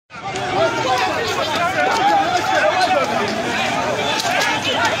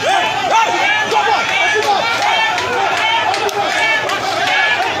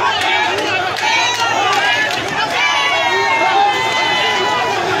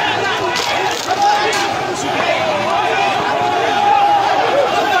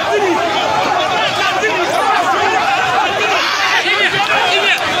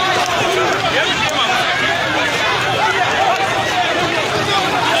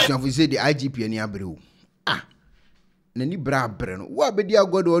abusuafo say the IGP ani abreu ah nani bra abre no wo abedi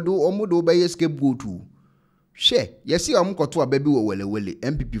agodo do omodo be scapegoat hwe yesi omkoto ababi wo Walewale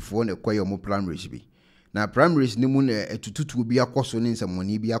MPP fo na koye omo primaries bi na primaries ni mu na etututu bi akoso ne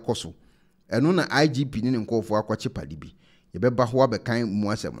nsamoni bi akoso eno na IGP ni nkofo akwache pade bi ye beba ho abekan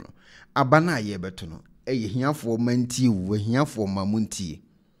mu asem no abana ye beto no eye hiafo mantie wo hiafo mamuntie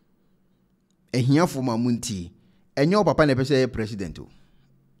ehiafo mamuntie enye o papa na pese president o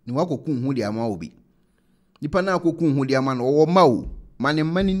ni wakoku hu de ama obi nipa na akoku hu de ama no wo ma o mane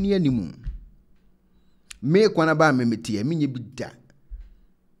mane ni animu me kwana ba memetie menye bi da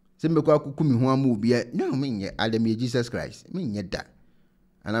sembe kwa akoku mi hu ama obi no menye adam ye Jesus Christ menye da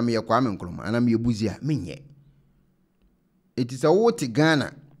ana me kwa menkroma ana me buzia menye etisa wo ti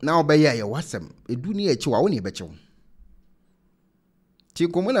Ghana na obeya ye wasem edu ni echi wa wo ne ebeche wo ti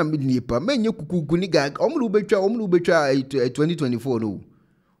komuna midni pa menye kukuku ni ga omru betwa 2024 no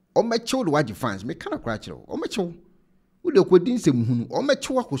omeche do waje fans me kana kra kire omeche wo de kodin sem hunu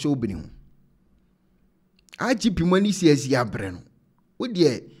omeche wa koso obini hu IGP mani siasi abre no wo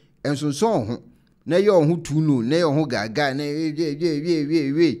de ensonson ho na ye ho tunu na ye ho gaga na we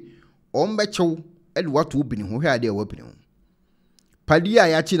omeche e de wato obini hu hwe ade wa obini hu padi a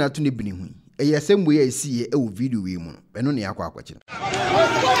ya chi na to ne bini hu eye sembo ye sie e wo video wi mu no eno ne yakwa akwachi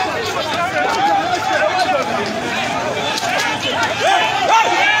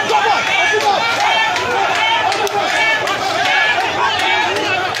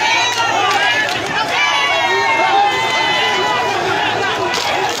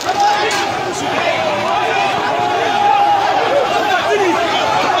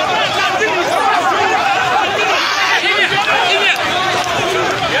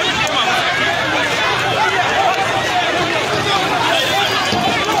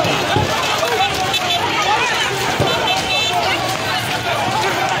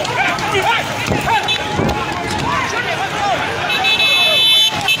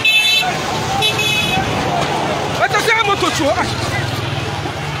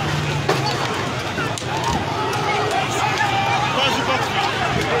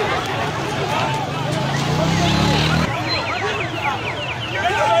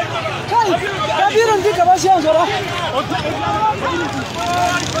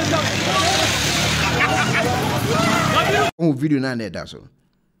Oh, video na na da so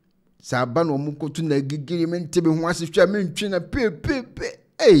saba no mu kotu na gigiri mente be ho asehwa mentwe na pe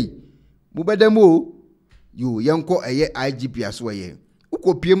mu bedamo yo yanko eye IGP aso ye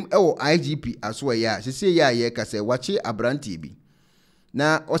ukopiem ewo IGP aso ye a sese ye ka se wache abrantie bi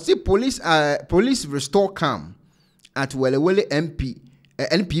na osi police restore calm at Walewale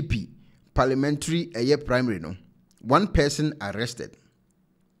NPP parliamentary primary no one person arrested.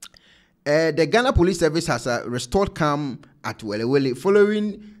 The Ghana Police Service has restored calm at Walewale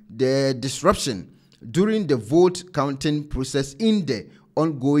following the disruption during the vote counting process in the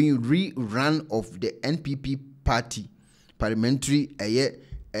ongoing rerun of the NPP party parliamentary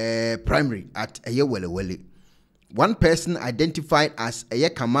primary at Walewale. One person identified as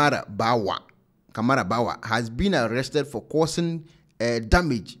Kamara Bawah has been arrested for causing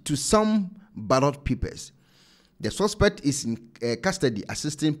damage to some ballot papers. The suspect is in custody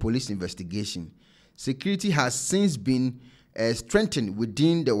assisting police investigation. Security has since been strengthened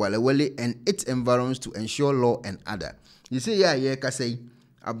within the Walewale and its environs to ensure law and order. You say, yeah, say,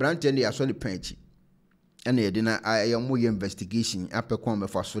 a branch and the assault penchi. And the dinner, I am more investigation. Upper come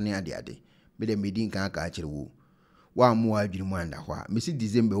for Sonia the other. But the meeting can't catch a woo. One more dream wonder why Mrs.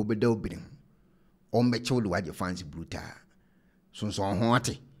 December will be doubling. Or make sure what you fancy brutal. So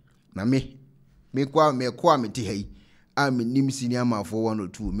haunty. Na me kwa me ti hei a me nim senior man for 1 or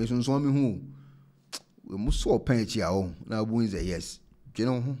 2 me so me hu we mu so penchi a o na bu nze yes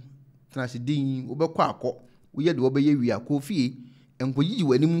dwene ho na se din wo be kwa akọ wo ye de wo be ye wi akọ fie enko yiji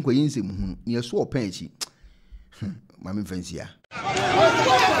wani mu nko yinsem hu ne so penchi ma me fancy a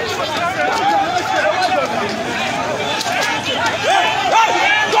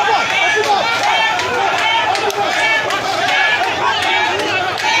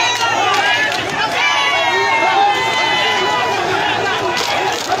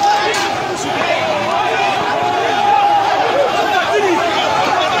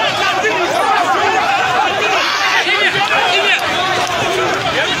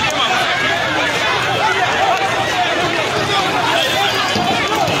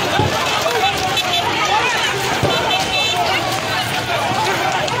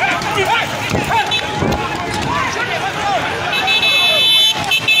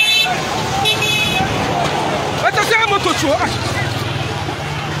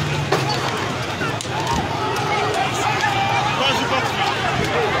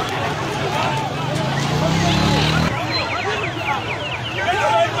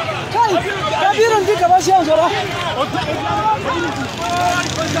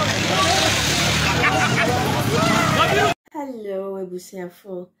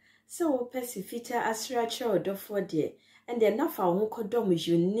abusuafo. So pesi fita asracha odofo de and then nafa ho kodom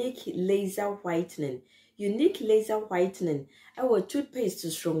unique laser whitening. Unique laser whitening. Our toothpaste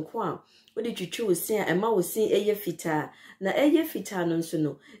stronko a odi twitwi wo sen ema wo sen eye fita na eye fita no nso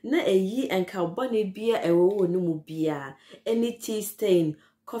no na eyi enka bone bia ewo wo no mu bia any tea stain,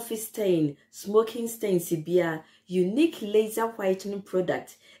 coffee stain, smoking stain sibia. Unique laser whitening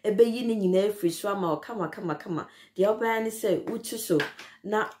product ebe yi ni nyina free so ama kama de oba ni say utu so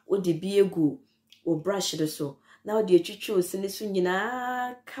na odi bi egu o brush do so na odi etwitwi o sene so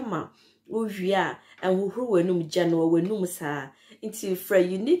nyina kama uwia enhuhuru wenum jano wenum sa into for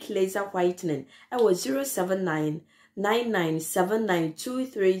unique laser whitening I was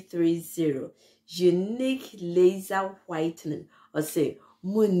 07999792330 unique laser whitening or say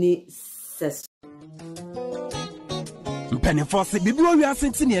money ses Pennyforce bibi wo wiase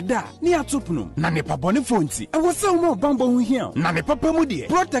ntine da ni atopnum na ne pabone fonti e wo se wo bambo hu hia na ne papa mu de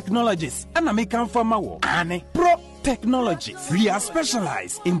Pro Technologies ana me kan fama wo ane Pro Technologies. We are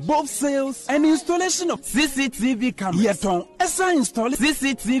specialized in both sales and installation of CCTV cameras. Yeton, esa install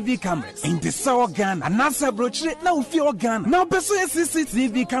CCTV cameras in the South Ghana and NASA brochure na ufi Ghana. Now peso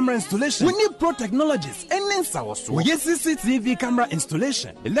CCTV camera installation. We need Pro Technologies and in South. We get CCTV camera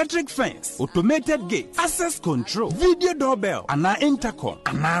installation, electric fence, automated gate, access control, video doorbell, and intercom,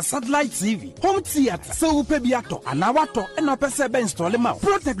 and satellite TV, home theater, so upebiato, and wato, and our pesa install them out.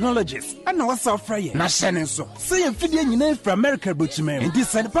 Pro Technologies and our software. Na shenenso. Say Fidya nyina from America brochime and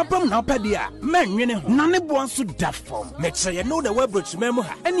this and papam na pedia men nwene na ne bo anso da form make sure you know the web brochime mu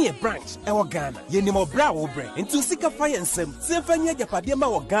ha any a branch e wo Ghana ye ni mo bra wo bre into sika fire nsem se fanya japade ma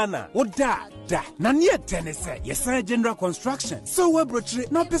wo Ghana wo da na ne tenese yes general construction so web brochire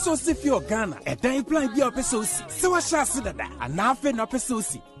na peso si fi Ghana e dan plan bi o peso si se wa sha se dada ana afa na peso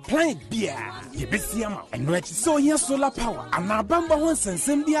si plan bia ye besi ama eno achi so ye solar power ana bamba ho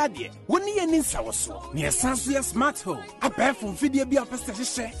nsensem bi ade woni ye ni nsawoso ne esanso ye smart home abefo fidie bi apesta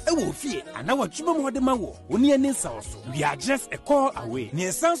hyehyɛ e wo fie ana watwuma mo de ma wo woni ye ni nsawoso we are just a call away ne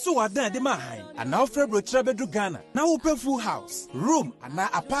esanso wadan de ma han ana ofre brochire bedu Ghana na wo pe full house room ana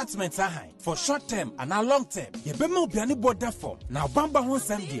apartment ahan for short term and a long term ye be ma obiane border form na bamba ho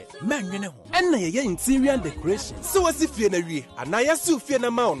nsem de menwene ho enna ye interior decoration so wasi fie na wie ana ye su fie na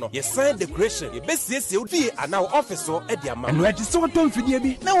ma no ye sign decoration ye be siesie fie ana office o e de ama eno ati so tom fidie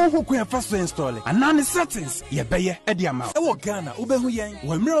bi na wo ho kwan fa so install ana ne settings ye be ye e de ama e wo Ghana wo be hu yen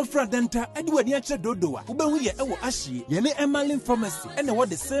wo mira fra denta e de wani a che dodoa wo be hu ye e wo ahye ye ne Emerlin Pharmacy e na wo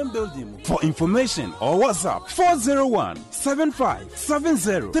the same building. For information or WhatsApp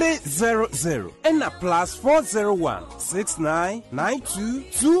 401-7570-300 and a plus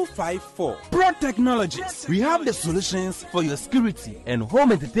 401-6992-254. Pro Technologies. We have the solutions for your security and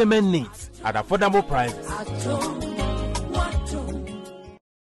home entertainment needs at affordable prices.